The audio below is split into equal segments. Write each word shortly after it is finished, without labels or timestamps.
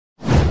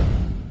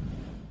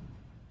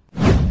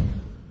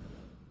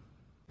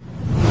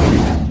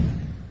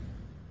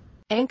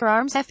Anchor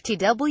Arms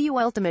FTW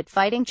Ultimate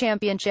Fighting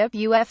Championship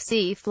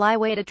UFC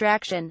flyweight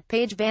attraction,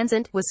 Paige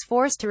VanZant, was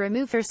forced to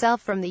remove herself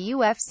from the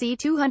UFC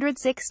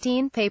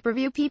 216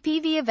 pay-per-view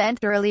PPV event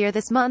earlier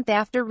this month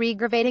after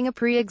re-aggravating a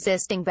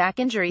pre-existing back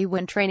injury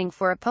when training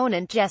for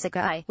opponent Jessica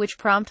I, which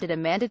prompted a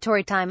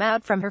mandatory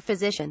timeout from her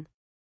physician.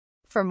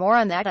 For more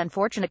on that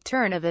unfortunate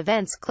turn of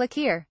events, click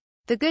here.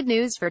 The good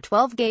news for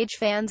 12-gauge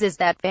fans is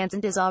that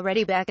VanZant is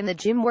already back in the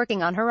gym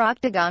working on her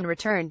octagon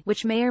return,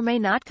 which may or may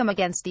not come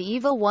against the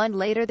Evil One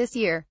later this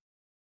year.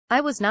 I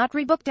was not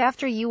rebooked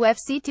after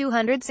UFC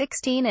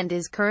 216 and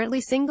is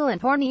currently single and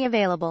horny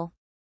available.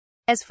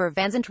 As for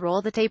VanZant,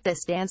 roll the tape,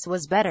 this dance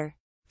was better.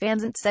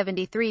 VanZant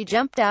 73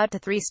 jumped out to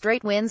 3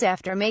 straight wins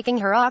after making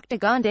her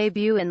octagon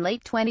debut in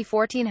late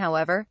 2014.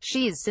 However,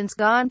 she's since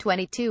gone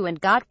 22 and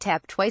got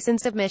tapped twice in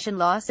submission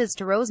losses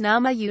to Rose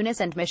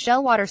Namajunas and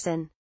Michelle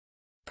Waterson.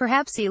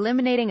 Perhaps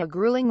eliminating a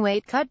grueling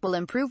weight cut will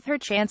improve her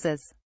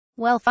chances.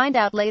 We'll find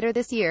out later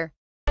this year.